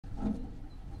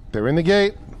They're in the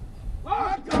gate.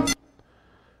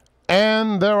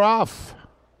 And they're off.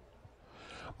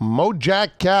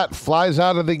 Mojack Cat flies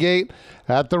out of the gate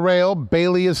at the rail.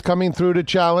 Bailey is coming through to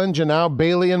challenge, and now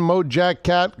Bailey and Mojack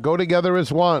Cat go together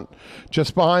as one.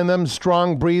 Just behind them,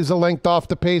 Strong Breeze a length off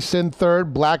the pace in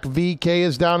third. Black VK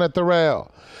is down at the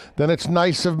rail. Then it's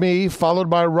Nice of Me, followed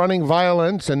by Running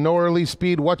Violence, and no early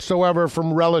speed whatsoever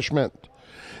from Relishment.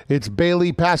 It's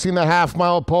Bailey passing the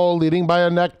half-mile pole, leading by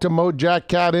a neck to Mojack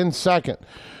Cat in second.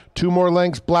 2 more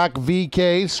lengths, Black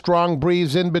VK, Strong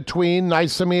Breeze in between.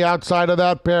 Nice of Me outside of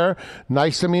that pair.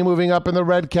 Nice of Me moving up in the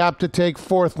red cap to take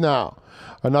fourth now.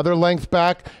 Another length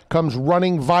back comes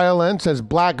Running Violence as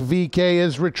Black VK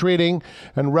is retreating,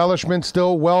 and Relishment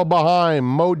still well behind.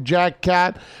 Mojack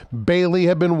Cat, Bailey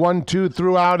have been 1-2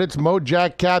 throughout. It's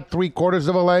Mojack Cat 3/4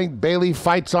 of a length. Bailey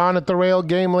fights on at the rail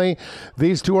gamely.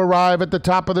 These two arrive at the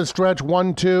top of the stretch,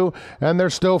 1-2, and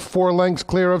they're still 4 lengths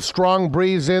clear of Strong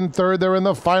Breeze in third. They're in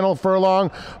the final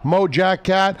furlong. Mojack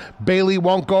Cat, Bailey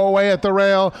won't go away at the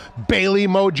rail. Bailey,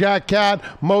 Mojack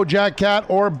Cat,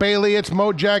 or Bailey. It's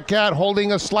Mojack Cat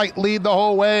holding a slight lead the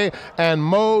whole way, and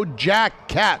Mojack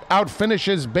Cat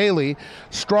outfinishes Bailey.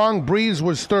 Strong Breeze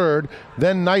was third,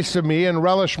 then Nice of Me, and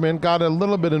Relishment got a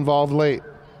little bit involved late.